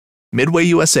Midway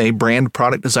USA brand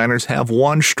product designers have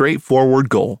one straightforward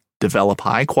goal: develop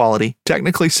high-quality,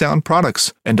 technically sound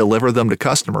products and deliver them to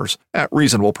customers at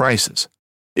reasonable prices.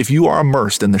 If you are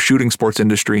immersed in the shooting sports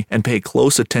industry and pay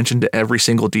close attention to every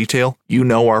single detail, you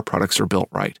know our products are built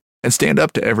right and stand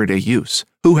up to everyday use.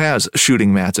 Who has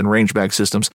shooting mats and range bag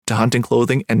systems to hunting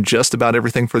clothing and just about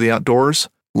everything for the outdoors?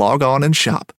 Log on and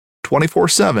shop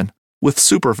 24/7 with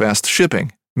super fast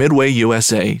shipping.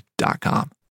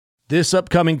 MidwayUSA.com. This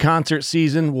upcoming concert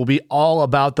season will be all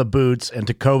about the boots, and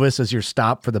Tecovas is your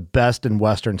stop for the best in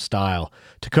Western style.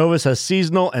 Tecovas has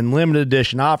seasonal and limited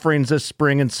edition offerings this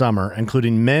spring and summer,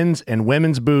 including men's and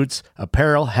women's boots,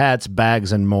 apparel, hats,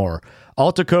 bags, and more.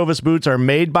 All Tecovas boots are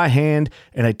made by hand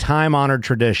in a time-honored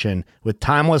tradition with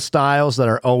timeless styles that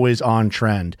are always on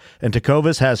trend. And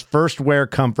Tecovas has first wear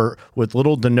comfort with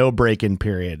little to no break-in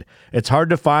period. It's hard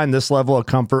to find this level of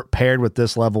comfort paired with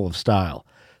this level of style.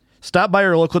 Stop by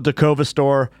your local Tecovas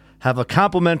store, have a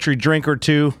complimentary drink or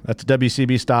two, that's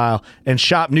WCB style, and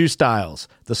shop new styles.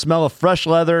 The smell of fresh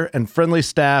leather and friendly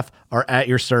staff are at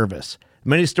your service.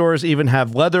 Many stores even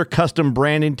have leather custom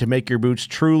branding to make your boots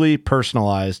truly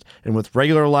personalized. And with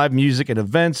regular live music and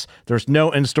events, there's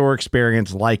no in-store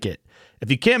experience like it.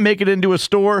 If you can't make it into a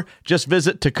store, just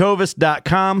visit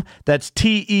tecovas.com. That's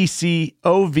TECOVAS.com.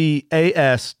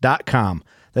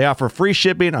 They offer free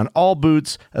shipping on all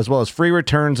boots, as well as free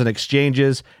returns and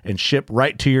exchanges, and ship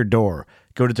right to your door.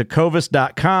 Go to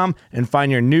tecovas.com and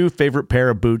find your new favorite pair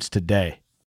of boots today.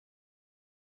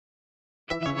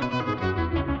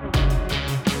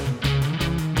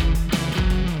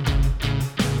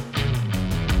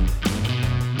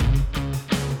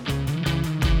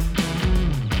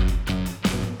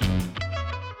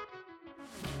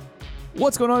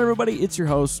 What's going on, everybody? It's your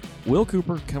host, Will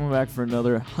Cooper, coming back for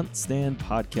another Hunt Stand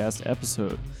podcast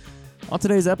episode. On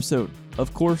today's episode,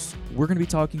 of course, we're going to be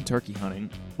talking turkey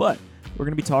hunting, but we're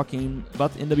going to be talking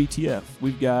about the NWTF.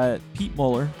 We've got Pete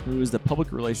Muller, who is the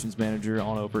public relations manager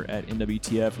on over at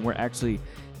NWTF, and we're actually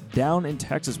down in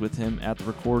Texas with him at the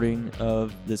recording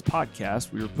of this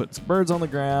podcast. We were putting some birds on the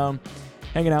ground,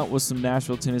 hanging out with some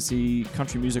Nashville, Tennessee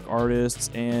country music artists,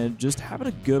 and just having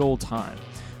a good old time.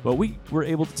 But we were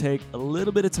able to take a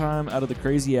little bit of time out of the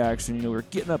crazy action. You know, we were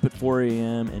getting up at 4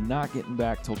 a.m. and not getting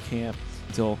back till camp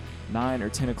till 9 or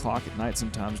 10 o'clock at night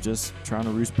sometimes, just trying to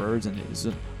roost birds, and it was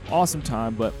an awesome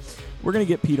time. But we're going to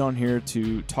get Pete on here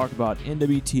to talk about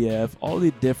NWTF, all the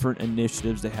different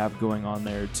initiatives they have going on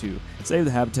there to save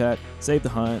the habitat, save the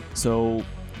hunt, so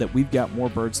that we've got more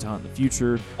birds to hunt in the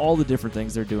future, all the different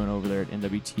things they're doing over there at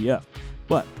NWTF.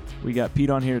 But we got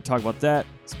Pete on here to talk about that,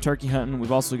 some turkey hunting.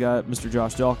 We've also got Mr.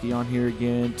 Josh Dalkey on here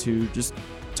again to just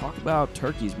talk about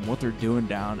turkeys and what they're doing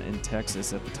down in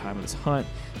Texas at the time of this hunt.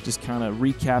 Just kind of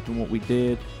recapping what we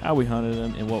did, how we hunted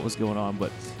them, and what was going on.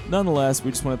 But nonetheless,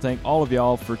 we just want to thank all of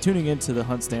y'all for tuning into the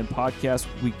Hunt Stand podcast.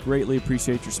 We greatly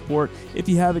appreciate your support. If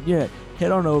you haven't yet,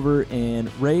 head on over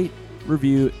and rate,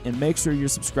 review, and make sure you're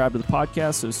subscribed to the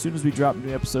podcast, so as soon as we drop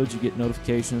new episodes, you get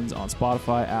notifications on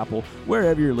Spotify, Apple,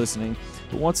 wherever you're listening.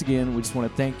 But once again, we just want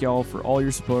to thank y'all for all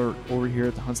your support over here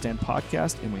at the Hunt Stand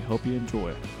podcast, and we hope you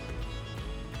enjoy.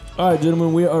 All right,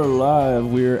 gentlemen, we are live.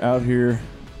 We're out here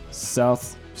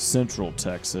south central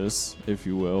Texas, if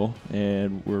you will,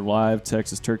 and we're live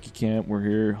Texas Turkey Camp. We're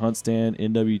here, Hunt Stand,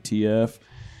 NWTF.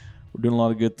 We're doing a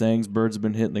lot of good things. Birds have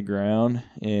been hitting the ground,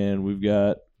 and we've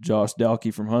got Josh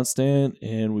Dalkey from Hunt Stand,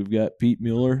 and we've got Pete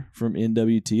Muller from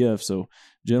NWTF. So,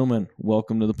 gentlemen,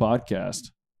 welcome to the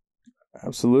podcast.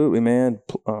 Absolutely, man.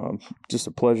 Just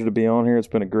a pleasure to be on here. It's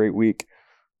been a great week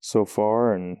so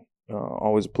far, and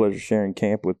always a pleasure sharing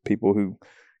camp with people who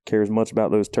care as much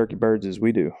about those turkey birds as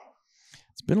we do.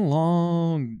 It's been a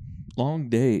long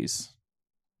days,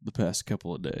 the past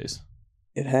couple of days.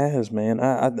 It has, man.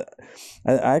 I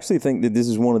actually think that this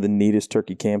is one of the neatest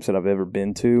turkey camps that I've ever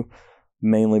been to,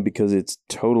 mainly because it's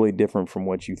totally different from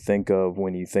what you think of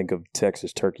when you think of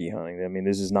Texas turkey hunting. I mean,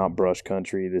 this is not brush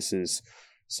country. This is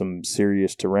some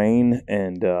serious terrain,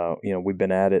 and we've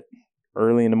been at it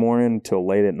early in the morning till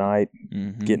late at night,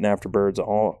 getting after birds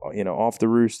all off the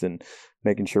roost and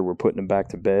making sure we're putting them back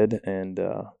to bed, and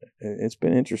it's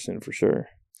been interesting for sure.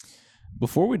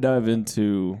 Before we dive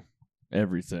into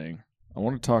everything, I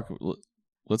want to talk.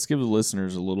 Let's give the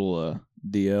listeners a little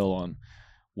DL on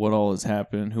what all has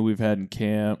happened, who we've had in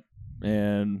camp,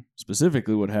 and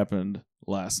specifically what happened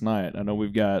last night. I know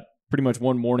we've got pretty much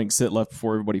one morning sit left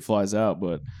before everybody flies out,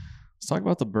 but let's talk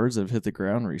about the birds that have hit the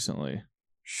ground recently.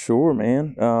 Sure,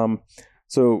 man.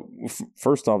 So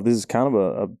first off, this is kind of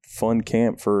a fun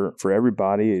camp for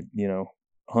everybody. You know,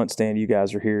 Hunt Stand, you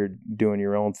guys are here doing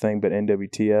your own thing, but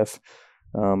NWTF,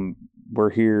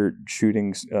 we're here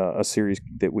shooting a series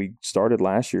that we started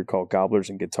last year called Gobblers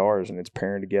and Guitars, and it's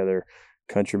pairing together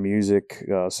country music,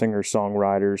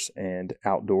 singer-songwriters, and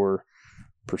outdoor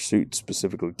pursuits,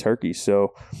 specifically turkey.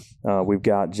 So we've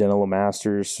got Jenna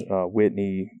LeMasters,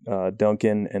 Whitney,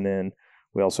 Duncan, and then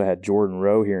we also had Jordan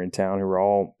Rowe here in town, who were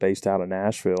all based out of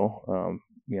Nashville.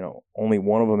 Only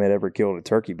one of them had ever killed a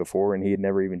turkey before, and he had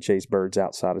never even chased birds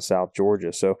outside of South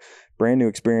Georgia. So brand new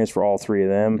experience for all three of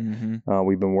them. Mm-hmm.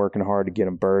 We've been working hard to get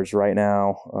them birds. Right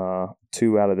now,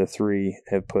 2 out of the 3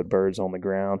 have put birds on the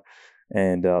ground.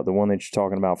 And the one that you're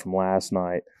talking about from last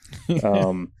night,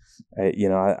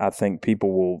 I think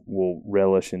people will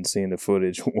relish in seeing the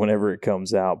footage whenever it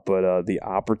comes out. But the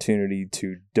opportunity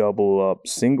to double up,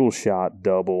 single shot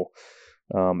double,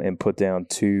 and put down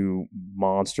 2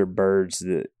 monster birds,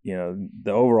 that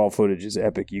the overall footage is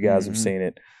epic. You guys have seen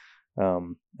it.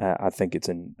 I think it's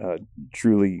a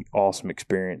truly awesome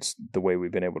experience the way we've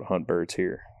been able to hunt birds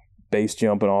here. Base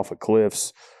jumping off of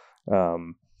cliffs,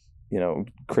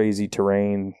 crazy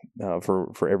terrain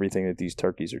for everything that these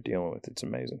turkeys are dealing with. It's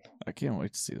amazing. I can't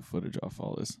wait to see the footage off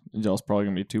all this. Y'all's probably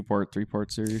going to be a 2-part,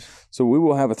 3-part series? So we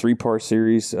will have a 3-part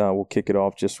series. We'll kick it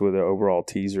off just with an overall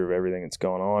teaser of everything that's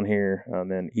going on here.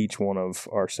 And then each one of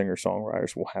our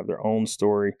singer-songwriters will have their own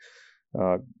story,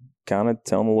 kind of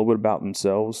tell them a little bit about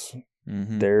themselves,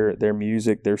 their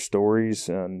music, their stories,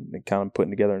 and kind of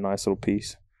putting together a nice little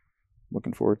piece.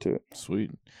 Looking forward to it.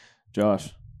 Sweet.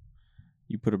 Josh,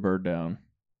 you put a bird down,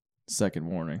 second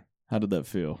warning. How did that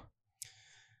feel?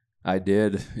 I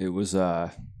did. It was,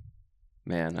 I've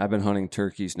been hunting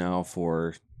turkeys now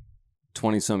for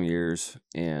 20-some years,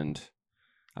 and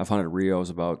I've hunted Rios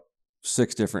about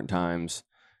 6 different times.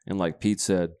 And like Pete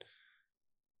said,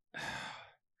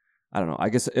 I don't know. I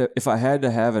guess if I had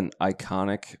to have an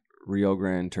iconic Rio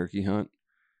Grande turkey hunt,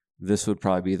 this would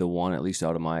probably be the one, at least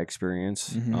out of my experience.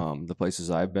 The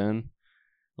places I've been,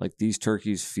 like, these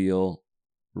turkeys feel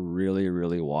really,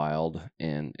 really wild,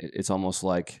 and it's almost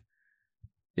like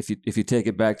if you take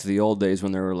it back to the old days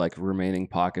when there were like remaining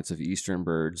pockets of eastern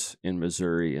birds in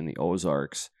Missouri and the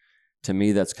Ozarks. To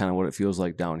me, that's kind of what it feels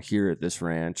like down here at this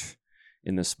ranch,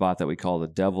 in this spot that we call the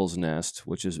Devil's Nest,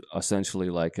 which is essentially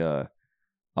like a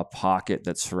pocket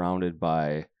that's surrounded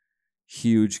by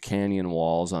huge canyon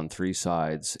walls on 3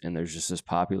 sides, and there's just this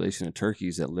population of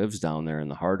turkeys that lives down there in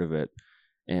the heart of it.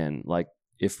 And like,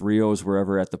 if Rios were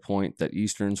ever at the point that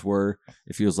Easterns were,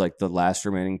 it feels like the last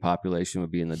remaining population would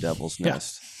be in the Devil's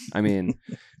Nest. I mean,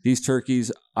 these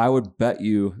turkeys, I would bet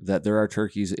you that there are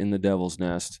turkeys in the Devil's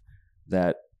Nest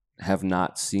that have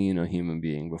not seen a human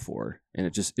being before. And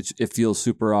it feels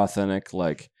super authentic,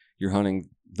 like you're hunting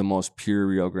the most pure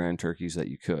Rio Grande turkeys that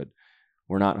you could.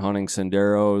 We're not hunting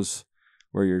senderos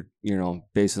where you're,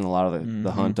 basing a lot of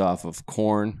the hunt off of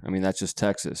corn. I mean, that's just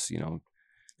Texas.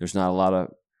 There's not a lot of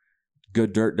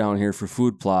good dirt down here for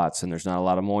food plots, and there's not a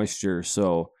lot of moisture.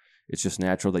 So it's just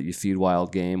natural that you feed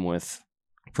wild game with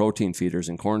protein feeders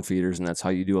and corn feeders, and that's how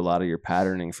you do a lot of your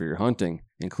patterning for your hunting,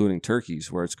 including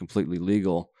turkeys, where it's completely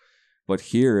legal. But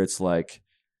here it's like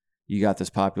you got this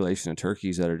population of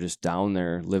turkeys that are just down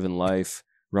there living life,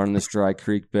 running this dry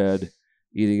creek bed,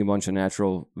 eating a bunch of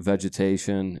natural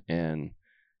vegetation, and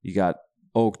you got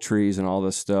oak trees and all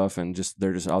this stuff, and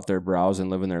they're just out there browsing,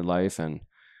 living their life. And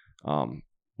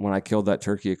when I killed that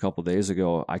turkey a couple days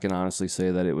ago, I can honestly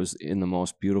say that it was in the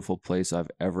most beautiful place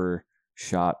I've ever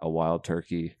shot a wild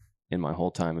turkey in my whole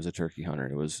time as a turkey hunter.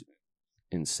 It was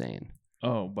insane.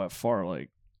 Oh, by far. Like,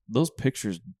 those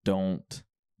pictures don't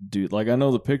do, like, I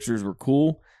know the pictures were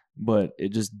cool, but it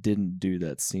just didn't do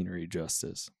that scenery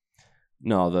justice.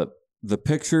 No, the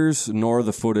pictures nor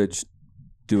the footage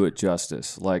do it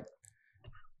justice. Like,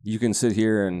 you can sit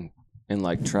here and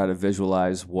like try to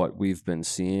visualize what we've been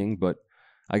seeing, but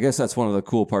I guess that's one of the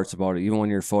cool parts about it. Even when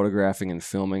you're photographing and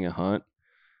filming a hunt,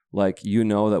 like,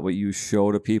 that what you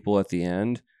show to people at the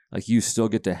end, like, you still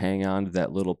get to hang on to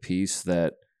that little piece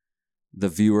that the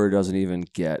viewer doesn't even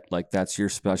get. Like, that's your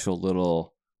special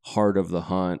little heart of the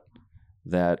hunt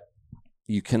that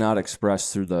you cannot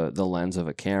express through the lens of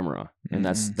a camera. And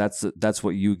that's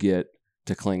what you get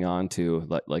to cling on to.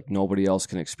 Like nobody else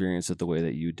can experience it the way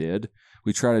that you did.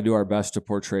 We try to do our best to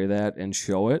portray that and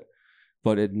show it,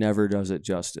 but it never does it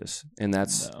justice. And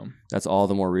that's all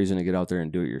the more reason to get out there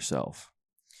and do it yourself.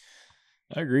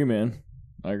 I agree, man.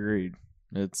 I agreed.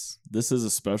 This is a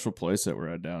special place that we're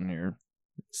at down here.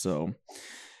 So,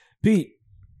 Pete,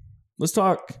 let's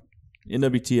talk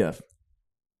NWTF.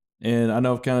 And I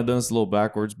know I've kind of done this a little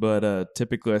backwards, but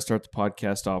typically I start the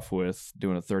podcast off with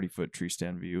doing a 30-foot tree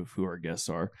stand view of who our guests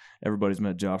are. Everybody's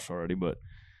met Josh already, but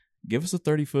give us a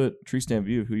 30-foot tree stand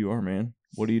view of who you are, man.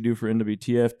 What do you do for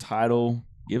NWTF? Title,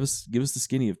 Give us the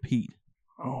skinny of Pete.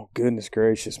 Oh, goodness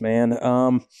gracious, man.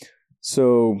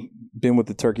 So been with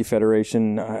the Turkey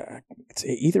Federation, it's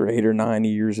either 8 or 9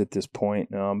 years at this point.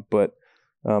 But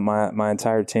my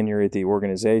entire tenure at the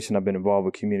organization, I've been involved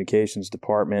with communications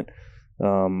department,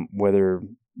 whether,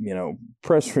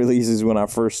 press releases when I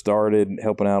first started,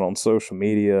 helping out on social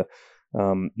media.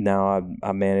 Now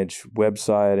I manage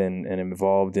website and am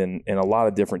involved in a lot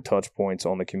of different touch points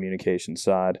on the communication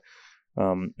side.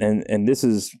 And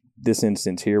this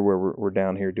instance here where we're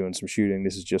down here doing some shooting,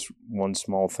 this is just one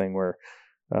small thing where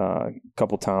a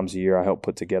couple times a year I help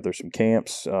put together some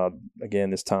camps. Again,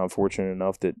 this time fortunate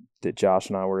enough that Josh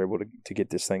and I were able to get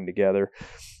this thing together.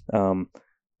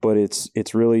 But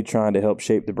it's really trying to help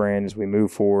shape the brand as we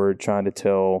move forward, trying to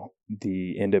tell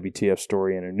the NWTF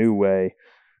story in a new way,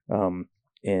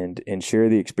 and share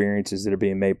the experiences that are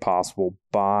being made possible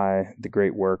by the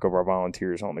great work of our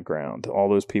volunteers on the ground. All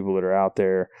those people that are out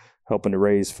there helping to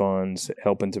raise funds,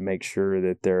 helping to make sure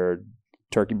that there are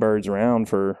turkey birds around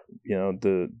for,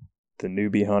 the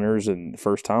newbie hunters and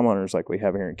first time hunters like we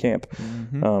have here in camp.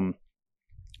 Mm-hmm.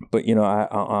 But I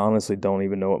honestly don't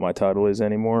even know what my title is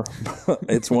anymore.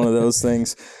 It's one of those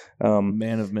things.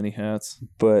 Man of many hats.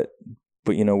 But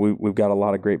we've got a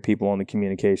lot of great people on the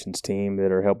communications team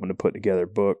that are helping to put together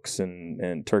books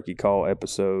and turkey call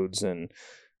episodes and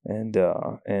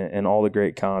all the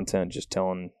great content, just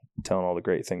telling all the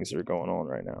great things that are going on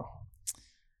right now.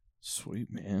 Sweet,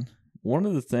 man. One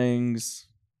of the things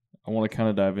I want to kind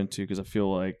of dive into, because I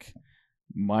feel like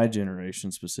my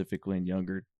generation specifically and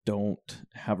younger don't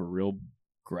have a real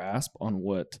grasp on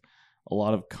what a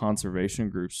lot of conservation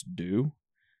groups do.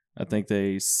 I think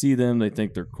they see them, they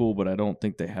think they're cool, but I don't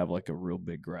think they have like a real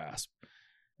big grasp.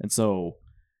 And so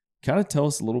kind of tell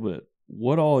us a little bit,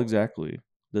 what all exactly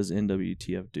does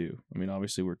NWTF do? I mean,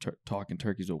 obviously we're talking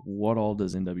turkeys, but what all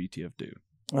does NWTF do?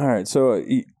 All right. So,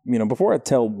 before I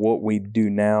tell what we do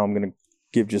now, I'm going to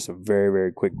give just a very,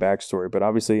 very quick backstory. But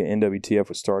obviously NWTF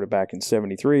was started back in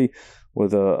 1973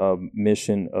 with a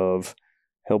mission of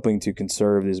helping to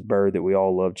conserve this bird that we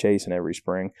all love chasing every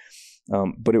spring.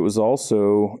 But it was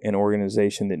also an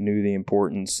organization that knew the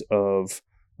importance of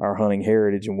our hunting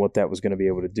heritage and what that was going to be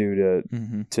able to do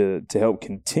to help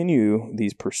continue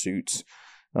these pursuits,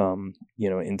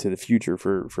 into the future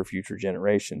for future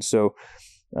generations. So,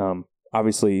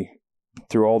 obviously,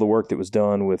 through all the work that was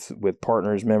done with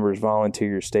partners, members,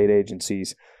 volunteers, state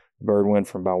agencies, the bird went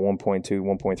from about 1.2,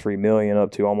 1.3 million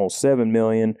up to almost 7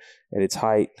 million at its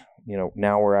height.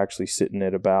 Now we're actually sitting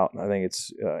at about, I think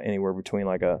it's anywhere between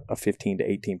like a 15 to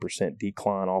 18%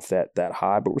 decline off that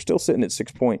high, but we're still sitting at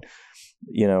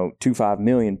 6.25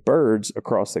 million birds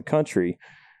across the country.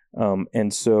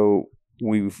 And so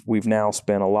we've now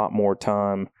spent a lot more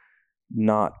time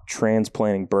not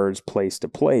transplanting birds place to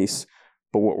place,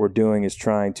 but what we're doing is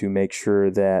trying to make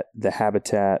sure that the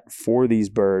habitat for these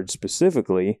birds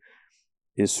specifically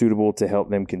is suitable to help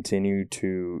them continue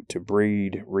to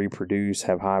breed, reproduce,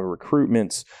 have high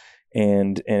recruitments,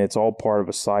 and it's all part of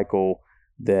a cycle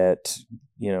that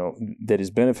that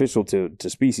is beneficial to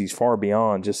species far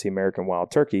beyond just the American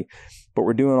wild turkey. But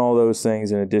we're doing all those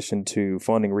things in addition to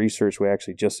funding research. We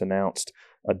actually just announced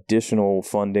additional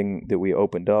funding that we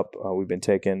opened up. We've been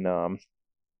taking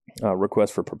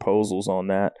requests for proposals on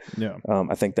that. Yeah.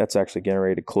 I think that's actually getting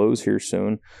ready to close here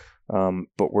soon.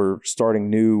 But we're starting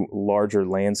new, larger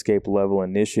landscape level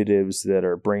initiatives that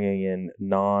are bringing in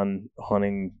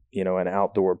non-hunting, and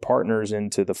outdoor partners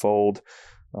into the fold.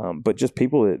 But just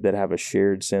people that have a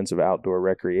shared sense of outdoor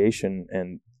recreation,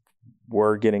 and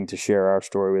we're getting to share our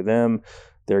story with them.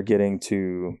 They're getting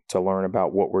to learn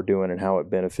about what we're doing and how it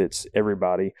benefits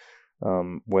everybody.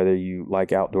 Whether you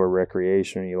like outdoor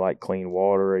recreation, or you like clean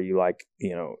water, or you like,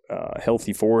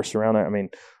 healthy forests around there. I mean,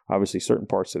 obviously certain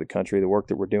parts of the country, the work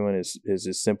that we're doing is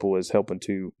as simple as helping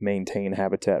to maintain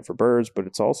habitat for birds, but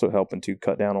it's also helping to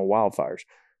cut down on wildfires.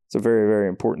 It's a very, very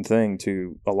important thing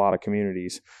to a lot of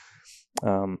communities.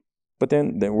 But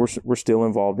then we're still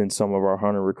involved in some of our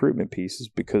hunter recruitment pieces,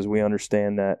 because we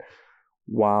understand that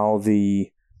while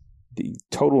the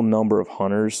total number of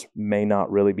hunters may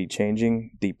not really be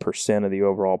changing, the percent of the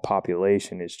overall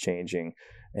population is changing,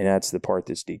 and that's the part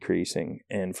that's decreasing.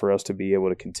 And for us to be able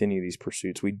to continue these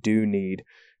pursuits, we do need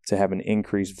to have an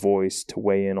increased voice to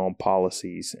weigh in on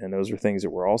policies, and those are things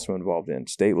that we're also involved in.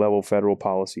 State level, federal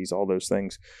policies, all those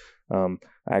things. I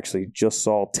actually just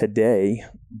saw today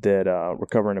that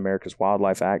Recovering America's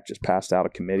Wildlife Act just passed out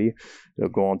of committee. It'll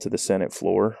go on to the Senate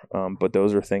floor. But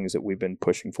those are things that we've been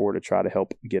pushing for to try to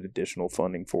help get additional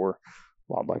funding for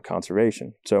wildlife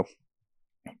conservation. So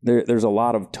there's a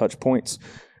lot of touch points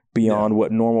beyond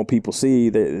what normal people see.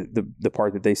 The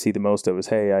part that they see the most of is,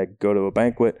 hey, I go to a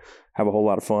banquet, have a whole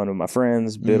lot of fun with my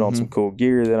friends, bid on some cool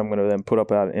gear that I'm going to then put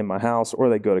up out in my house, or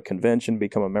they go to convention,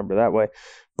 become a member that way.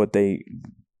 But they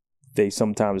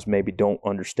sometimes maybe don't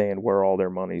understand where all their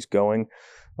money's going.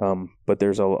 But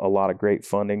there's a lot of great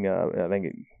funding. I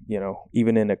think,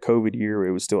 even in a COVID year,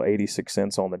 it was still 86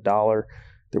 cents on the dollar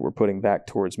that we're putting back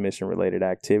towards mission-related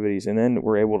activities. And then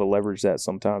we're able to leverage that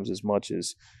sometimes as much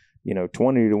as,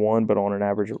 20 to 1, but on an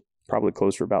average, probably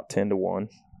closer to about 10 to 1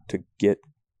 to get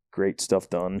great stuff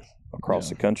done across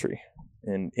the country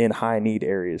and in high-need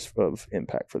areas of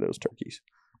impact for those turkeys.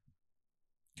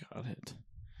 Got it.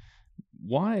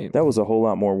 Why? That was a whole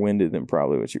lot more winded than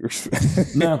probably what you were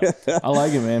expecting. No, I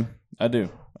like it, man. I do.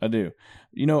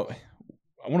 I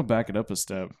want to back it up a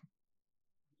step.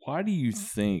 Why do you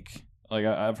think, like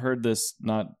I've heard this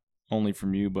not only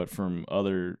from you, but from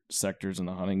other sectors in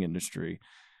the hunting industry,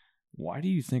 why do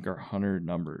you think our hunter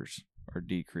numbers are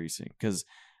decreasing? Because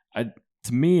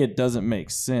to me, it doesn't make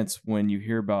sense when you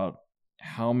hear about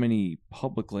how many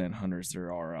public land hunters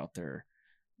there are out there.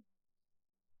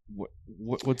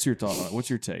 What's your thought on it? What's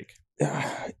your take?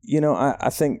 I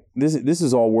think this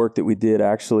is all work that we did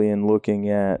actually in looking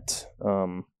at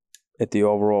the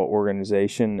overall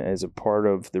organization as a part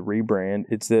of the rebrand.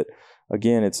 It's that,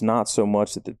 again, it's not so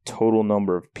much that the total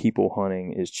number of people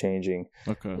hunting is changing.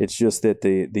 Okay. It's just that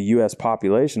the U.S.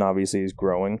 population obviously is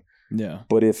growing. Yeah.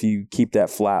 But if you keep that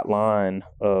flat line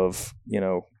of,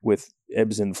 with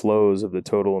ebbs and flows of the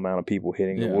total amount of people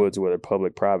hitting the woods, whether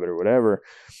public, private, or whatever,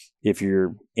 if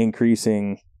you're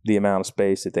increasing the amount of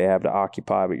space that they have to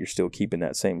occupy, but you're still keeping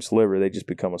that same sliver, they just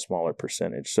become a smaller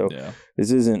percentage. So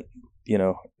this isn't,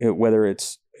 whether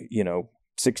it's,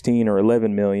 16 or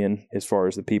 11 million as far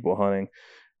as the people hunting,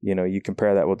 you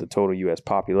compare that with the total U.S.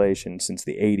 population. Since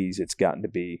the 80s, it's gotten to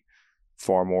be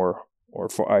far more or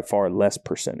far less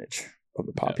percentage of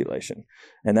the population.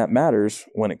 And that matters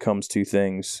when it comes to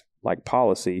things like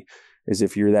policy, is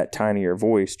if you're that tinier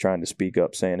voice trying to speak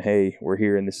up saying, hey, we're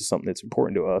here and this is something that's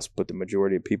important to us, but the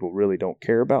majority of people really don't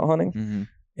care about hunting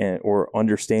or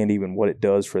understand even what it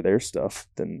does for their stuff,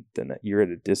 then you're at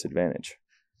a disadvantage.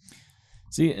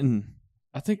 See, and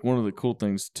I think one of the cool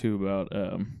things too about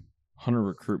hunter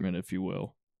recruitment, if you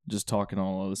will, just talking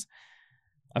all of this,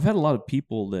 I've had a lot of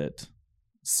people that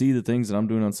see the things that I'm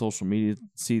doing on social media,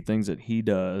 see things that he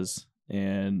does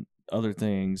and other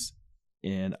things,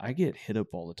 and I get hit up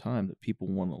all the time that people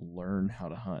want to learn how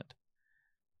to hunt.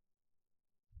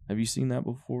 Have you seen that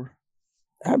before?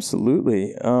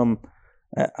 Absolutely.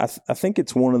 I think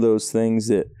it's one of those things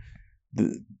that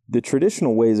the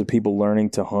traditional ways of people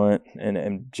learning to hunt,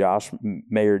 and Josh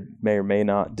may or may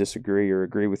not disagree or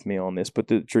agree with me on this, but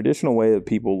the traditional way of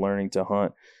people learning to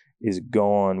hunt is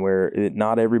gone, where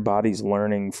not everybody's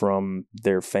learning from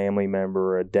their family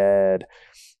member or a dad.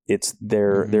 It's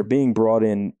they're being brought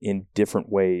in different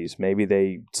ways. Maybe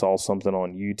they saw something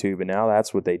on YouTube, and now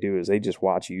that's what they do is they just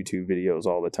watch YouTube videos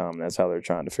all the time. That's how they're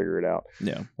trying to figure it out.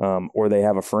 Yeah. Or they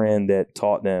have a friend that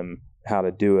taught them how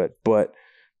to do it. But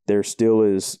there still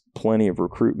is plenty of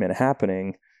recruitment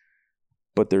happening.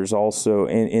 But there's also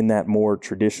in that more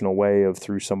traditional way of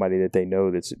through somebody that they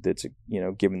know that's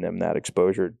giving them that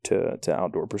exposure to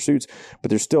outdoor pursuits. But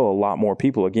there's still a lot more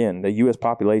people. Again, the U.S.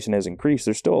 population has increased.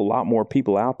 There's still a lot more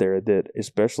people out there that,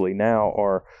 especially now,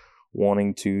 are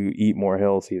wanting to eat more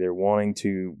healthy. They're wanting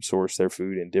to source their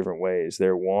food in different ways.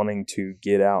 They're wanting to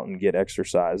get out and get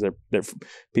exercise.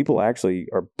 People actually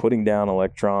are putting down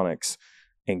electronics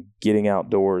and getting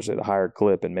outdoors at a higher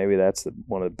clip. And maybe that's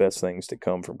one of the best things to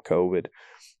come from COVID.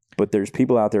 But there's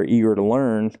people out there eager to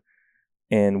learn,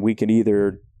 and we could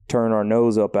either turn our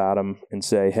nose up at them and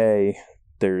say, hey,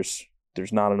 there's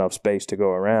not enough space to go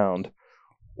around,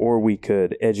 or we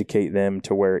could educate them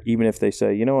to where even if they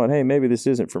say, you know what, hey, maybe this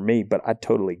isn't for me, but I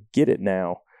totally get it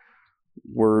now,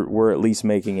 we're at least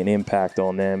making an impact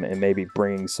on them and maybe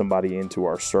bringing somebody into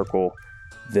our circle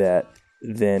that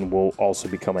then will also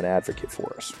become an advocate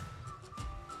for us.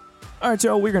 All right,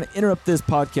 y'all, we're going to interrupt this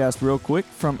podcast real quick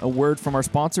from a word from our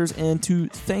sponsors and to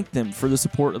thank them for the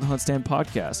support of the Hunt Stand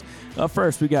podcast.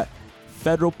 First, we got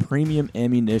Federal Premium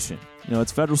Ammunition.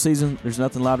 It's federal season. There's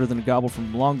nothing louder than a gobble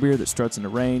from a long beer that struts in the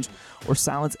range or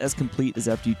silence as complete as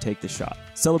after you take the shot.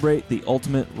 Celebrate the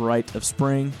ultimate rite of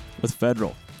spring with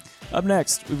Federal. Up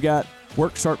next, we've got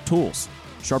Work Sharp Tools.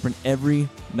 Sharpen every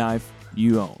knife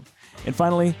you own. And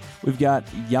finally, we've got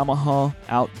Yamaha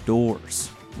Outdoors.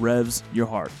 Revs your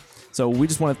heart. So we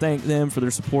just want to thank them for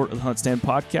their support of the Hunt Stand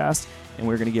podcast, and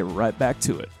we're going to get right back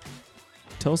to it.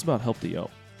 Tell us about Help the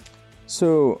Yelp.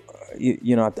 So,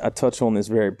 I touched on this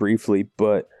very briefly,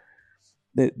 but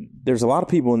there's a lot of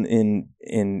people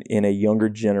in a younger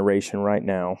generation right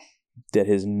now that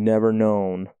has never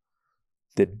known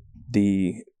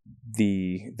the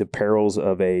perils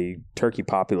of a turkey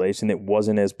population that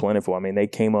wasn't as plentiful. I mean, they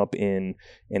came up in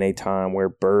a time where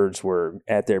birds were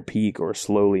at their peak or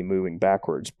slowly moving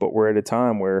backwards, but we're at a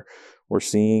time where we're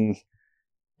seeing,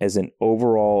 as an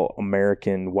overall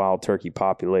American wild turkey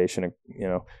population,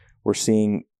 we're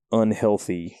seeing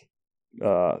unhealthy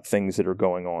things that are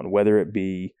going on, whether it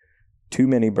be too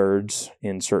many birds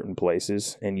in certain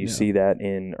places, and you see that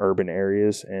in urban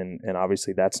areas, and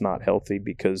obviously that's not healthy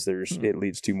because it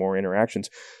leads to more interactions.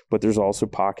 But there's also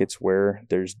pockets where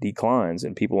there's declines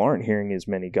and people aren't hearing as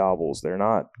many gobbles. They're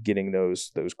not getting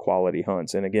those quality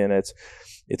hunts. And again,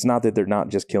 it's not that they're not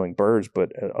just killing birds,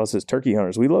 but us as turkey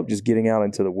hunters, we love just getting out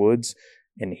into the woods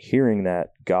and hearing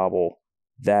that gobble.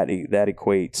 That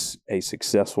equates a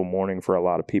successful morning for a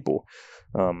lot of people.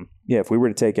 If we were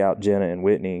to take out Jenna and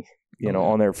Whitney,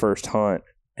 on their first hunt,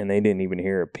 and they didn't even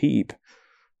hear a peep,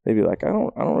 they'd be like, I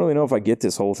don't really know if I get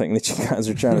this whole thing that you guys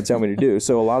are trying to tell me to do.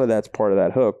 So a lot of that's part of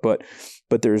that hook, but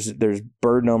there's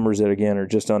bird numbers that, again, are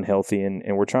just unhealthy,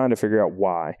 and we're trying to figure out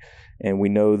why. And we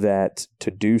know that to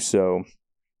do so,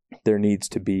 there needs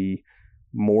to be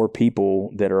more people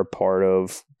that are a part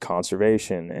of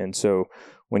conservation. And so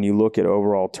when you look at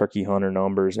overall turkey hunter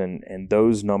numbers, and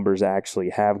those numbers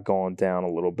actually have gone down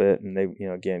a little bit, and they,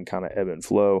 again, kind of ebb and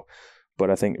flow. But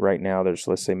I think right now there's,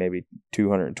 let's say, maybe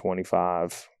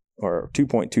 225 or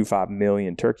 2.25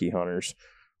 million turkey hunters.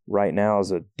 Right now,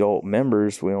 as adult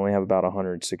members, we only have about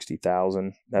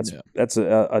 160,000. That's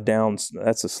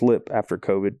a slip after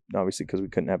COVID, obviously, because we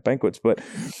couldn't have banquets. But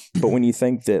when you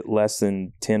think that less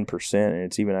than 10%, and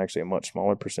it's even actually a much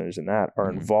smaller percentage than that, are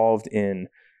involved in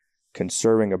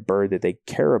conserving a bird that they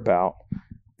care about,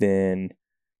 then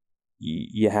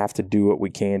you have to do what we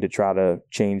can to try to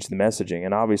change the messaging.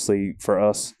 And obviously for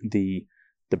us, the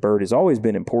bird has always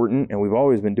been important, and we've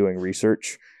always been doing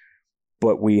research,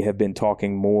 but we have been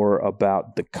talking more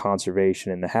about the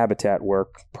conservation and the habitat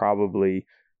work, probably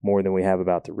more than we have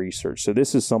about the research. So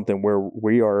this is something where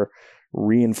we are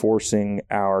reinforcing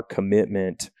our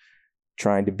commitment,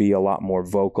 trying to be a lot more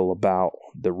vocal about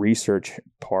the research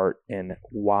part and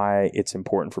why it's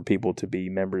important for people to be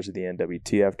members of the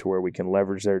NWTF, to where we can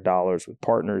leverage their dollars with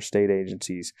partners, state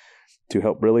agencies, to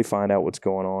help really find out what's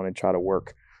going on and try to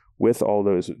work with all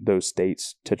those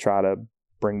states to try to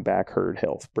bring back herd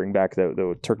health, bring back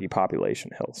the turkey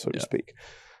population health, so to speak.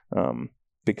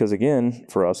 Because again,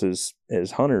 for us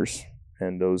as hunters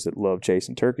and those that love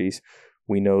chasing turkeys,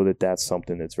 we know that that's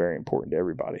something that's very important to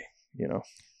everybody,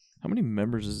 How many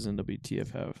members does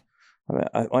NWTF have?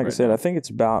 I said, I think it's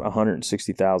about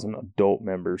 160,000 adult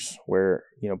members, where,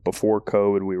 before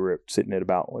COVID, we were sitting at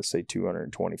about, let's say,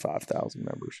 225,000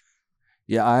 members.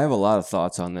 Yeah, I have a lot of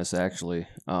thoughts on this, actually.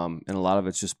 And a lot of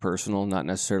it's just personal, not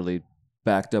necessarily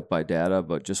backed up by data,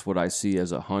 but just what I see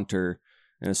as a hunter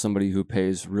and as somebody who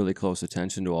pays really close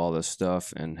attention to all this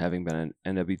stuff, and having been an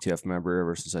NWTF member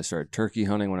ever since I started turkey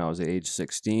hunting when I was age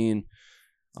 16.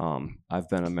 I've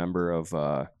been a member of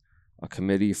a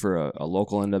committee for a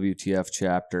local NWTF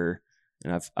chapter,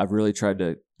 and I've really tried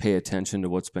to pay attention to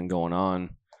what's been going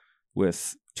on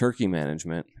with turkey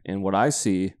management. And what I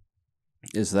see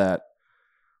is that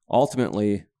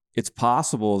ultimately it's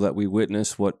possible that we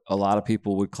witness what a lot of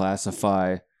people would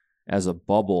classify as a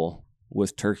bubble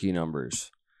with turkey numbers.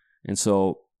 And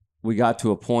so we got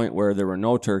to a point where there were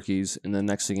no turkeys, and then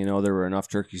next thing you know, there were enough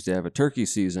turkeys to have a turkey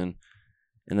season.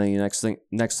 And then the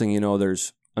next thing you know,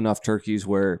 there's enough turkeys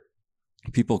where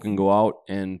people can go out,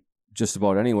 and just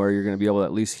about anywhere you're going to be able to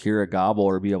at least hear a gobble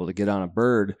or be able to get on a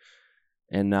bird.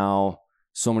 And now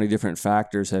so many different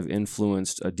factors have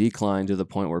influenced a decline to the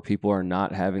point where people are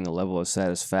not having the level of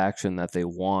satisfaction that they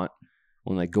want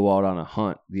when they go out on a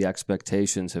hunt. The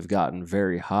expectations have gotten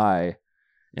very high,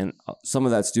 and some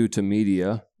of that's due to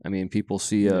media. I mean, people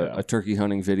see a turkey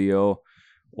hunting video,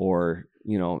 or,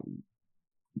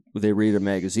 they read a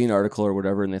magazine article or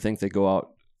whatever, and they think they go out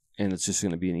and it's just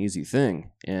going to be an easy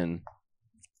thing. And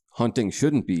hunting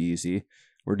shouldn't be easy.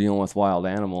 We're dealing with wild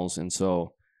animals. And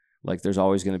so, there's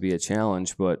always going to be a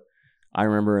challenge. But I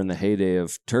remember in the heyday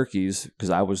of turkeys, because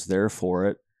I was there for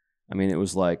it, I mean, it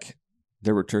was like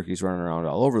there were turkeys running around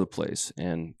all over the place.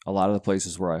 And a lot of the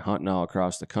places where I hunt now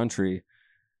across the country,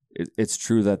 it's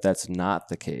true that that's not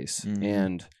the case. Mm-hmm.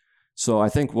 And so I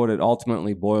think what it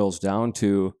ultimately boils down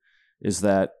to is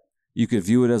that you could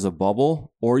view it as a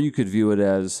bubble, or you could view it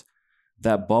as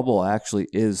that bubble actually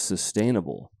is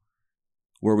sustainable,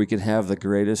 where we can have the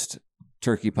greatest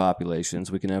turkey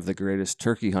populations, we can have the greatest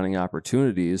turkey hunting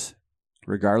opportunities,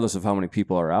 regardless of how many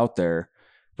people are out there.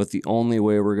 But the only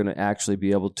way we're going to actually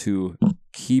be able to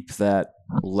keep that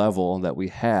level that we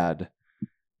had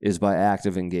is by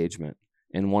active engagement.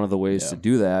 And one of the ways to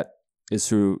do that is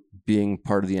through being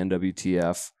part of the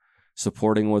NWTF,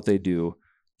 supporting what they do,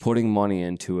 putting money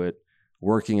into it,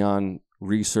 working on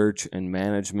research and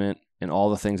management and all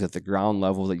the things at the ground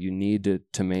level that you need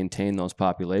to maintain those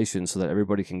populations so that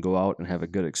everybody can go out and have a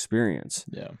good experience.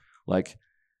 Yeah. Like,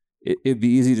 it'd be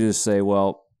easy to just say,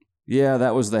 well, yeah,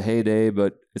 that was the heyday,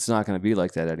 but it's not going to be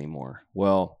like that anymore.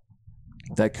 Well,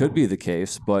 that could be the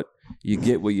case, but you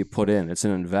get what you put in. It's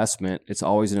an investment. It's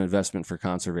always an investment for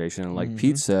conservation. And like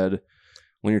Pete said,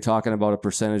 when you're talking about a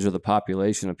percentage of the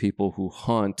population of people who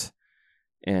hunt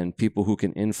and people who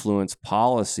can influence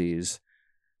policies,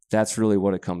 that's really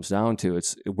what it comes down to.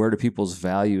 It's where do people's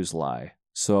values lie?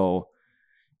 So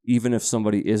even if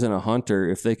somebody isn't a hunter,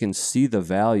 if they can see the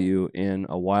value in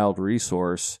a wild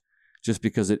resource just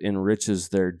because it enriches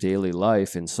their daily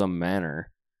life in some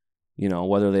manner, you know,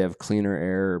 whether they have cleaner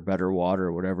air or better water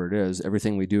or whatever it is,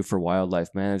 everything we do for wildlife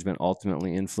management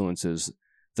ultimately influences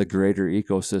the greater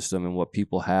ecosystem and what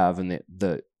people have and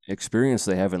the experience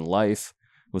they have in life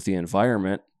with the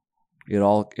environment. It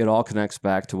all connects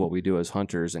back to what we do as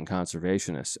hunters and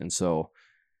conservationists. And so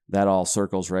that all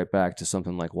circles right back to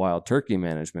something like wild turkey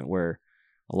management, where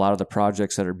a lot of the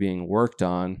projects that are being worked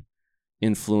on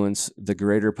influence the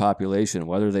greater population,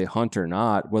 whether they hunt or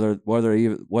not,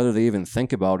 whether they even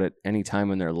think about it any time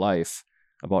in their life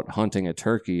about hunting a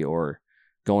turkey or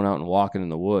going out and walking in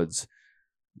the woods.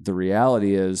 The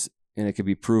reality is, and it can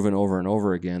be proven over and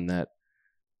over again, that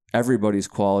everybody's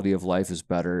quality of life is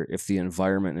better if the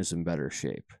environment is in better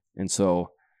shape. And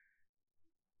so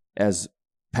as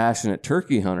passionate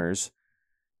turkey hunters,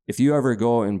 if you ever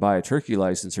go and buy a turkey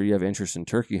license or you have interest in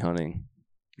turkey hunting,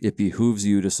 it behooves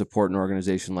you to support an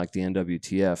organization like the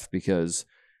NWTF, because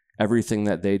everything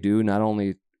that they do not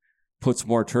only puts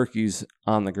more turkeys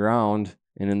on the ground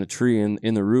and in the tree and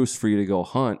in the roost for you to go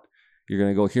hunt, you're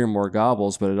going to go hear more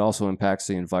gobbles, but it also impacts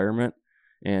the environment.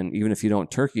 And even if you don't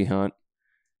turkey hunt,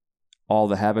 all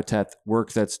the habitat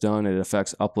work that's done, it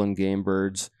affects upland game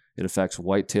birds. It affects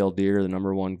white-tailed deer, the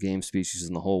number one game species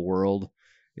in the whole world.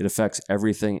 It affects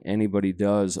everything anybody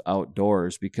does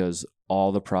outdoors because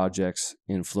all the projects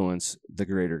influence the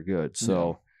greater good.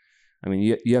 So, I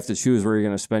mean, you have to choose where you're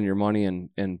going to spend your money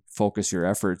and focus your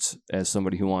efforts as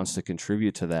somebody who wants to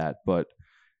contribute to that. But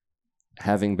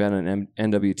having been an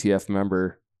NWTF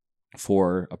member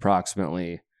for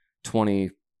approximately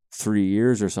 23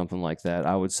 years or something like that,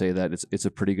 I would say that it's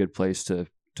a pretty good place to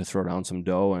throw down some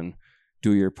dough and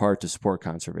do your part to support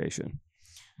conservation.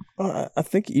 I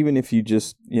think even if you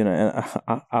just, you know,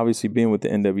 and obviously being with the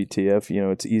NWTF, you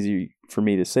know, it's easy for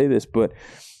me to say this, but,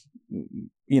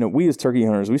 you know, we as turkey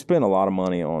hunters, we spend a lot of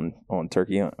money on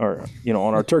turkey or, you know,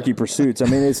 on our turkey pursuits. I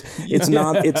mean, it's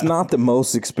not the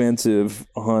most expensive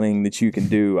hunting that you can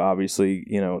do. Obviously,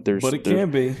 you know, but it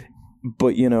can be.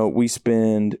 But, you know, we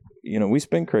spend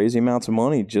crazy amounts of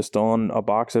money just on a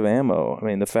box of ammo. I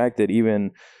mean, the fact that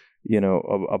even, you know,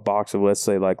 a box of, let's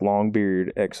say, like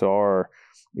Longbeard XR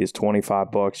is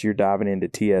 $25, you're diving into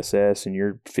TSS and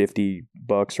you're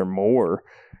 $50 or more,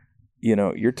 you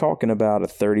know, you're talking about a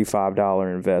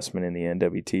 $35 investment in the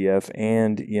NWTF,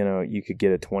 and, you know, you could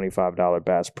get a $25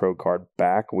 Bass Pro card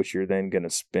back, which you're then going to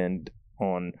spend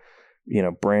on, you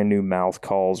know, brand new mouth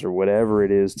calls or whatever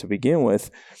it is to begin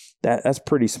with. That's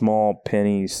pretty small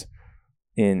pennies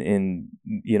in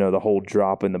you know, the whole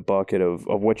drop in the bucket of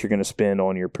what you're going to spend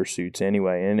on your pursuits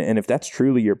anyway. And if that's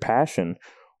truly your passion,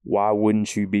 why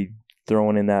wouldn't you be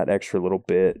throwing in that extra little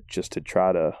bit just to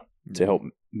try to help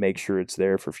make sure it's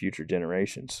there for future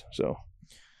generations? So,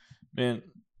 man,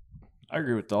 I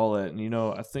agree with all that. And, you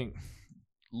know, I think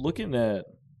looking at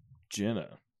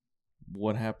Jenna,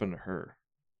 what happened to her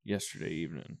yesterday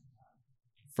evening,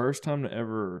 first time to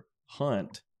ever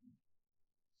hunt,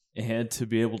 and to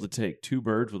be able to take two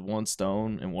birds with one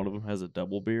stone, and one of them has a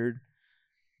double beard.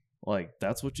 Like,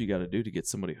 that's what you got to do to get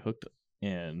somebody hooked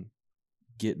and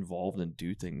get involved and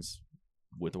do things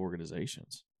with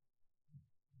organizations.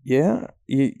 Yeah,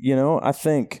 you know, I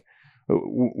think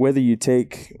whether you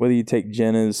take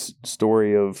Jenna's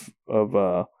story of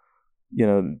you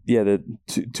know, the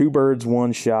two birds,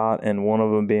 one shot, and one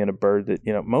of them being a bird that,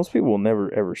 you know, most people will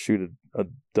never ever shoot a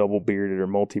double bearded or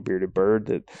multi bearded bird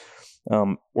that.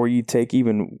 Or you take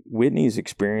even Whitney's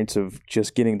experience of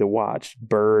just getting to watch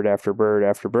bird after bird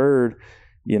after bird.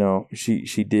 You know,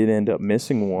 she did end up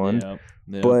missing one,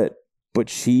 but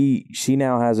she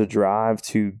now has a drive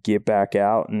to get back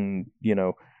out and, you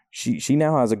know, she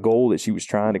now has a goal that she was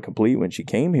trying to complete when she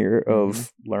came here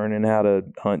of learning how to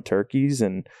hunt turkeys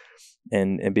and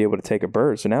be able to take a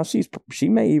bird. So now she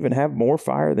may even have more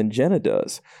fire than Jenna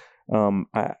does.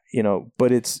 But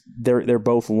they're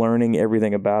both learning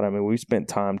everything about it. I mean, we spent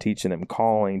time teaching them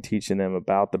calling, teaching them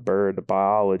about the bird, the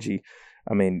biology.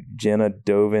 I mean, Jenna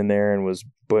dove in there and was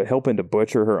helping to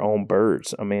butcher her own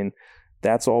birds. I mean,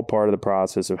 that's all part of the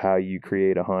process of how you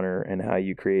create a hunter and how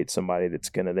you create somebody that's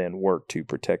going to then work to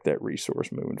protect that resource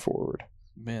moving forward.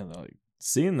 Man, like,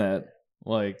 seeing that,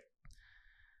 like,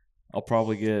 I'll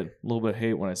probably get a little bit of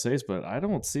hate when I say this, but I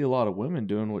don't see a lot of women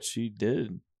doing what she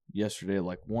did yesterday,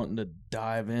 like wanting to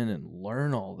dive in and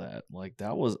learn all that. Like,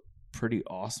 that was pretty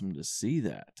awesome to see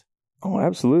that. Oh,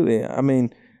 absolutely. I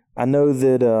mean, I know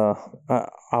that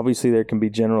obviously there can be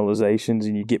generalizations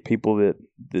and you get people that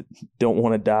don't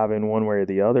want to dive in one way or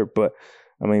the other. But,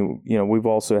 I mean, we've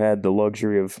also had the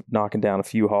luxury of knocking down a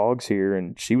few hogs here,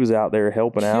 and she was out there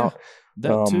helping out.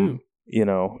 That too.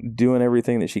 Doing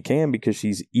everything that she can because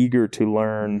she's eager to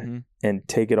learn and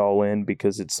take it all in,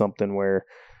 because it's something where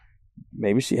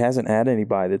maybe she hasn't had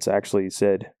anybody that's actually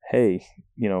said, hey,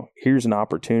 here's an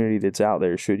opportunity that's out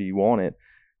there should you want it,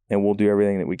 and we'll do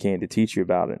everything that we can to teach you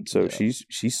about it. And so she's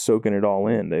soaking it all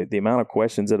in. The amount of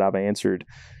questions that I've answered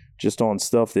just on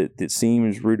stuff that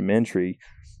seems rudimentary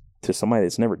to somebody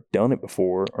that's never done it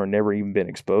before or never even been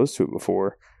exposed to it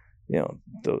before,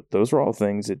 those are all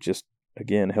things that just,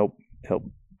 again, help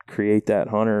create that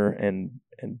hunter and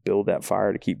build that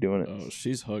fire to keep doing it. Oh,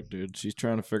 she's hooked, dude. She's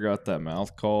trying to figure out that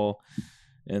mouth call.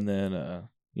 And then,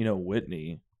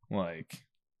 Whitney, like,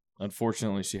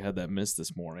 unfortunately, she had that miss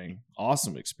this morning.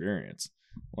 Awesome experience.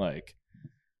 Like,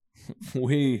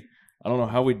 I don't know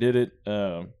how we did it,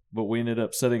 but we ended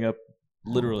up setting up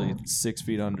literally 6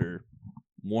 feet under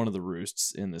one of the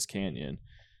roosts in this canyon.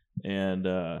 And,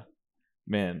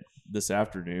 man, this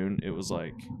afternoon, it was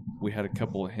like we had a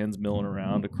couple of hens milling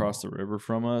around across the river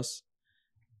from us.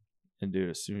 And, dude,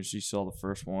 as soon as she saw the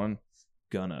first one,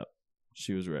 gun up.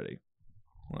 She was ready.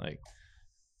 Like,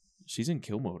 she's in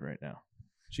kill mode right now.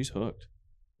 She's hooked.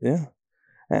 Yeah.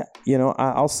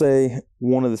 I'll say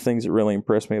one of the things that really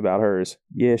impressed me about her is,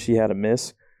 she had a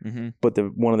miss. Mm-hmm. But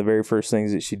one of the very first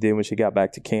things that she did when she got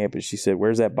back to camp is she said,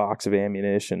 where's that box of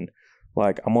ammunition?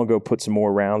 Like, I'm going to go put some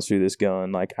more rounds through this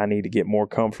gun. Like, I need to get more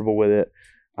comfortable with it.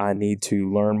 I need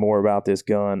to learn more about this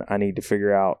gun. I need to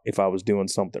figure out if I was doing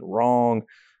something wrong.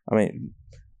 I mean,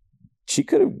 she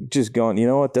could have just gone, you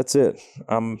know what, that's it.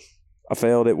 I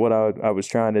failed at what I was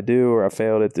trying to do, or I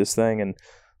failed at this thing, and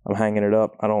I'm hanging it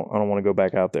up. I don't want to go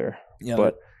back out there. Yeah,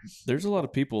 but there's a lot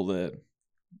of people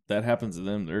that happens to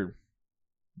them.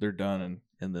 They're done,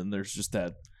 and then there's just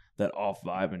that off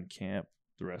vibe in camp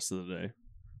the rest of the day.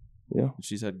 Yeah.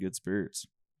 She's had good spirits.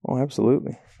 Oh,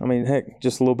 absolutely. I mean, heck,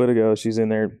 just a little bit ago, she's in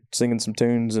there singing some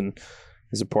tunes and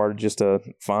is a part of just a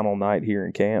final night here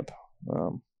in camp.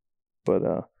 But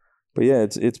yeah,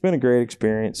 it's been a great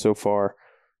experience so far.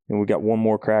 And we got one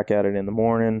more crack at it in the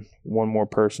morning, one more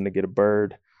person to get a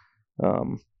bird.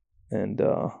 One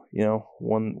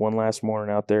last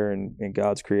morning out there in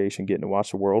God's creation, getting to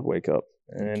watch the world wake up.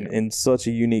 And in such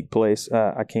a unique place,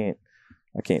 I can't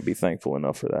be thankful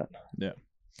enough for that. Yeah.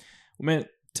 Man,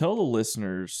 tell the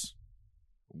listeners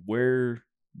where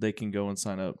they can go and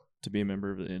sign up to be a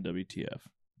member of the NWTF.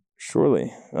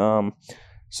 Surely.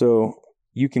 So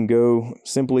you can go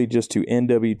simply just to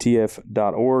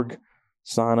NWTF.org,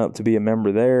 sign up to be a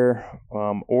member there.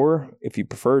 Or if you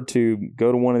prefer to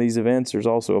go to one of these events, there's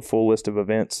also a full list of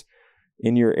events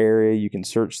in your area. You can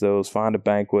search those, find a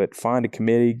banquet, find a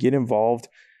committee, get involved.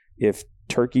 If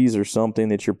turkeys are something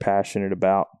that you're passionate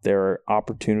about, there are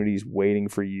opportunities waiting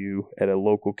for you at a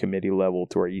local committee level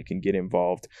to where you can get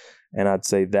involved. And I'd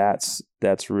say that's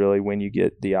really when you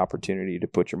get the opportunity to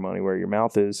put your money where your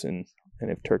mouth is. And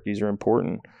if turkeys are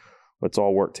important, let's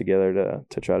all work together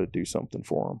to try to do something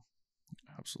for them.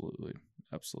 Absolutely.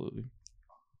 Absolutely.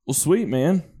 Well, sweet,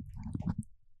 man.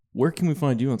 Where can we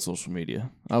find you on social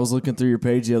media? I was looking through your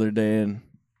page the other day, and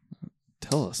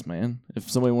tell us, man,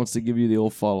 if somebody wants to give you the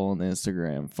old follow on the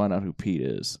Instagram, find out who Pete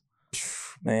is.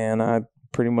 Man, I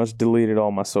pretty much deleted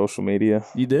all my social media.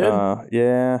 You did?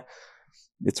 Yeah.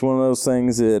 It's one of those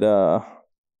things that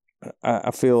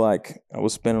I feel like I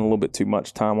was spending a little bit too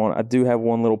much time on. I do have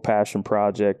one little passion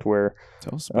project where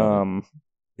tell us about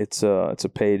it's a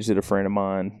page that a friend of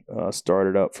mine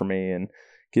started up for me and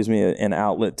gives me an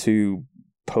outlet to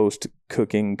post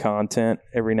cooking content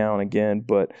every now and again,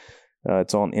 but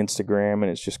it's on Instagram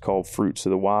and it's just called Fruits of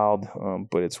the Wild.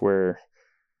 But it's where,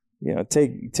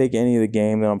 take any of the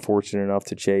game that I'm fortunate enough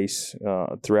to chase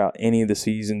throughout any of the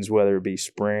seasons, whether it be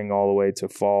spring all the way to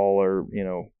fall or,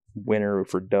 winter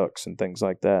for ducks and things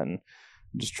like that, and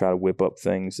just try to whip up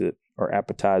things that are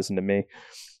appetizing to me.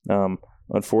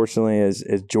 Unfortunately,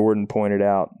 as Jordan pointed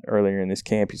out earlier in this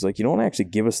camp, he's like, you don't actually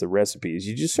give us the recipes.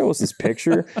 You just show us this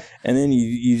picture, and then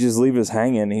you just leave us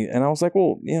hanging. And I was like,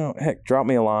 well, heck, drop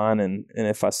me a line, and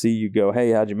if I see you go,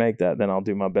 hey, how'd you make that? Then I'll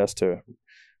do my best to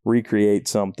recreate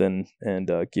something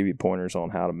and give you pointers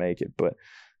on how to make it. But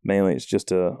mainly it's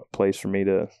just a place for me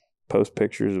to post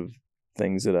pictures of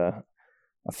things that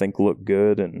I think look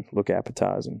good and look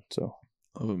appetizing. So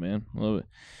love it, man. Love it.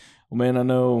 Well, man, I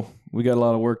know we got a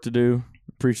lot of work to do.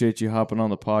 Appreciate you hopping on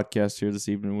the podcast here this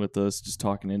evening with us, just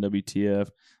talking NWTF,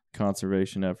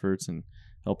 conservation efforts, and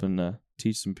helping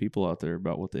teach some people out there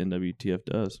about what the NWTF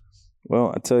does.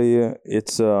 Well, I tell you,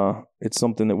 it's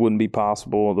something that wouldn't be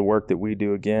possible. The work that we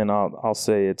do, again, I'll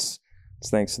say it's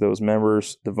thanks to those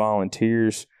members, the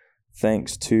volunteers,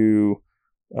 thanks to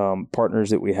partners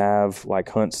that we have like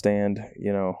Hunt Stand,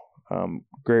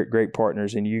 great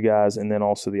partners in you guys, and then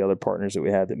also the other partners that we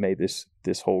had that made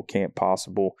this whole camp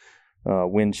possible.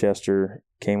 Winchester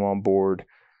came on board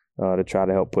to try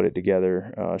to help put it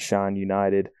together. Shine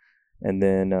United, and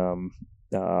then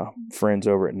friends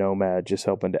over at Nomad just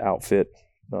helping to outfit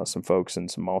some folks and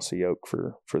some Mossy Oak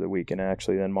for the week, and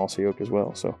actually then Mossy Oak as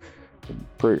well. So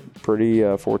pretty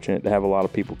fortunate to have a lot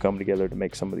of people come together to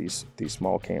make some of these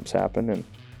small camps happen, and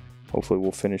hopefully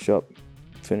we'll finish up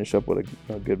with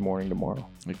a good morning tomorrow.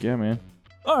 Heck yeah, man.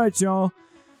 All right, y'all.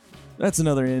 That's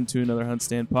another into another Hunt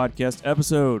Stand podcast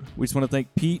episode. We just want to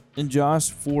thank Pete and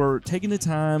Josh for taking the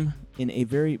time in a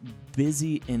very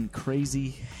busy and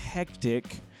crazy,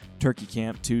 hectic turkey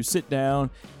camp to sit down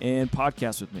and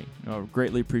podcast with me. I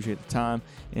greatly appreciate the time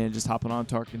and just hopping on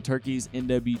talking turkeys,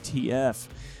 NWTF.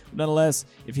 Nonetheless,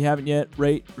 if you haven't yet,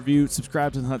 rate, review,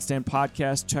 subscribe to the Hunt Stand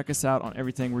podcast. Check us out on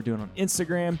everything we're doing on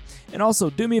Instagram. And also,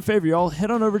 do me a favor, y'all.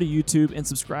 Head on over to YouTube and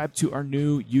subscribe to our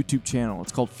new YouTube channel.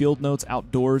 It's called Field Notes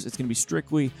Outdoors. It's going to be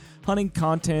strictly hunting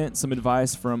content, some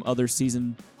advice from other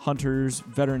seasoned hunters,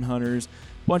 veteran hunters,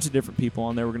 a bunch of different people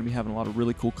on there. We're going to be having a lot of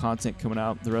really cool content coming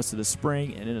out the rest of the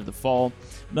spring and into the fall.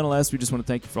 Nonetheless, we just want to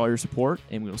thank you for all your support,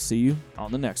 and we will see you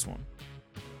on the next one.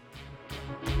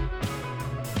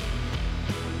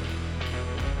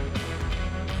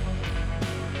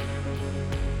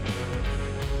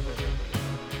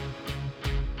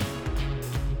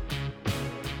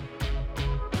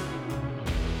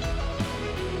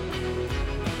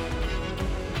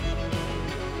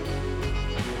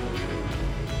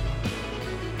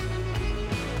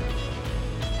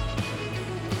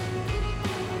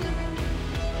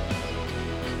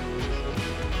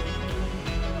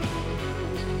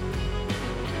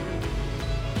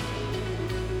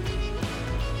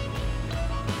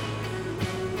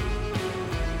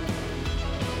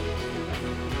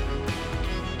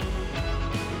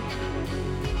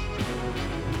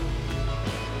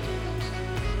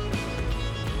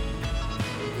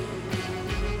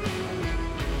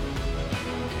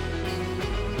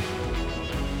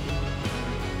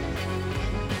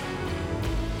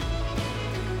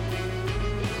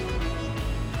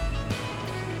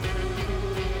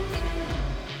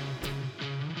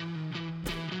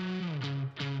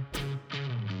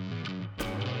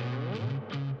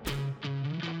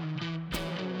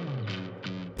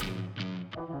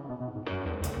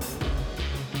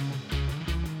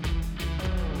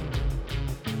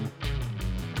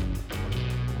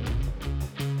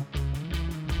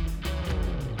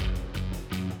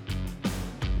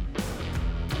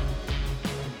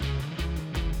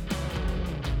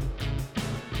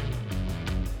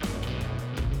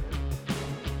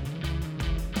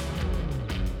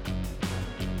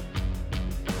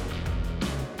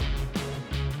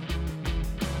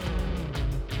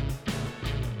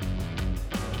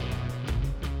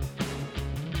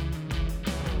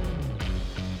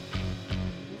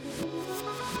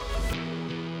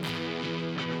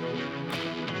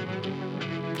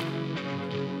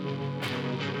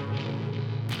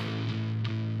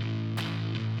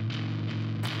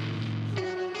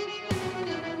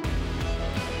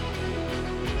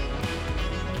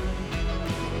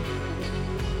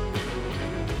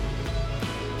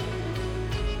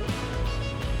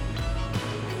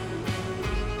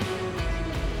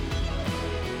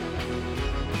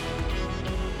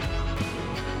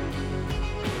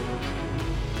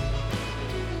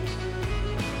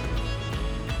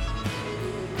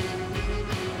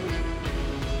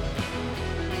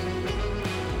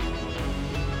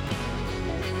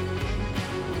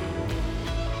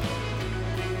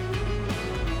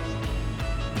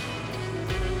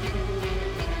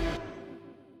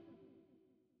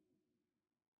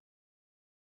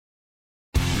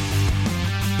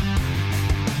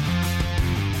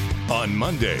 On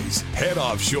Mondays, head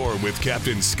offshore with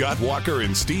Captain Scott Walker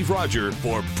and Steve Roger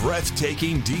for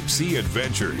breathtaking deep-sea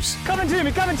adventures. Coming to me.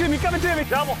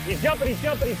 Double. He's jumping.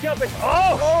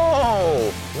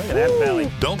 Oh! Look at that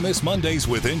belly. Don't miss Mondays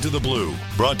with Into the Blue,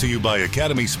 brought to you by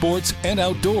Academy Sports and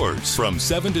Outdoors from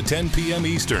 7 to 10 p.m.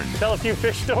 Eastern. Tell a few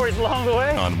fish stories along the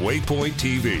way. On Waypoint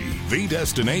TV, the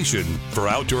destination for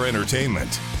outdoor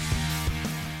entertainment.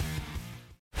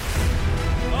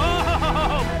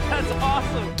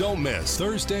 Awesome. Don't miss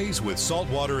Thursdays with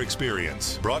Saltwater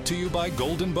Experience, brought to you by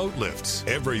Golden Boat Lifts,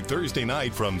 every Thursday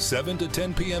night from 7 to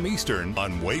 10 p.m. Eastern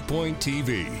on Waypoint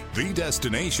TV, the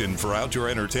destination for outdoor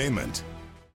entertainment.